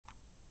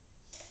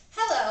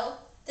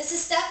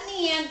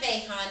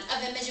Kay Hunt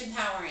of Image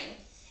Empowering,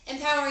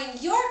 empowering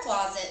your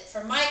closet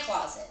for my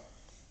closet.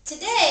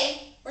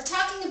 Today, we're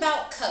talking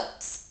about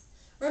coats.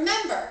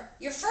 Remember,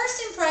 your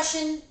first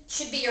impression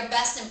should be your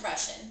best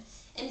impression.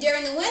 And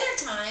during the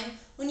winter time,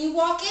 when you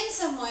walk in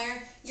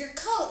somewhere, your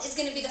coat is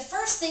going to be the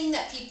first thing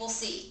that people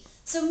see.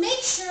 So make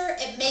sure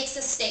it makes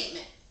a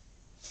statement.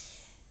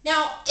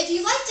 Now, if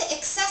you like to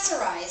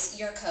accessorize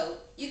your coat,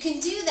 you can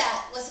do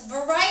that with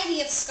a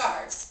variety of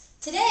scarves.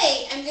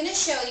 Today, I'm going to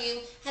show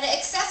you how to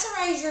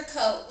accessorize your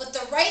coat with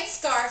the right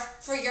scarf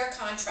for your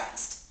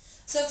contrast.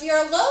 So if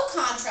you're a low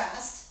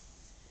contrast,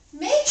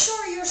 make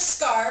sure your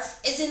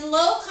scarf is in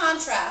low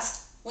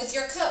contrast with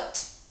your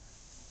coat.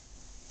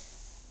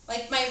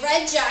 Like my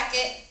red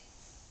jacket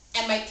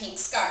and my pink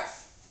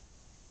scarf.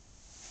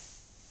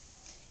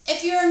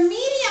 If you're a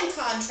medium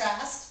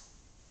contrast,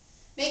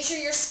 make sure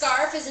your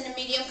scarf is in a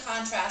medium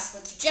contrast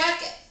with your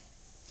jacket,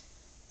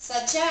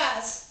 such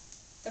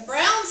as the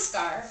brown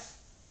scarf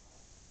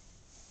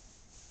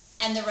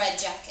and the red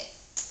jacket,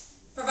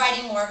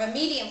 providing more of a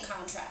medium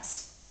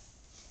contrast.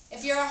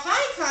 If you're a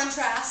high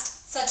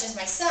contrast, such as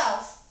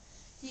myself,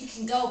 you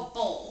can go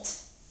bold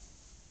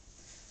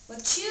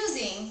with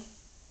choosing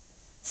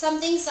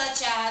something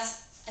such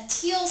as a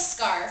teal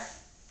scarf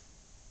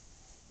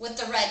with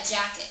the red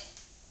jacket.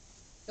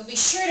 You'll be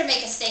sure to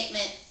make a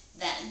statement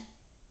then.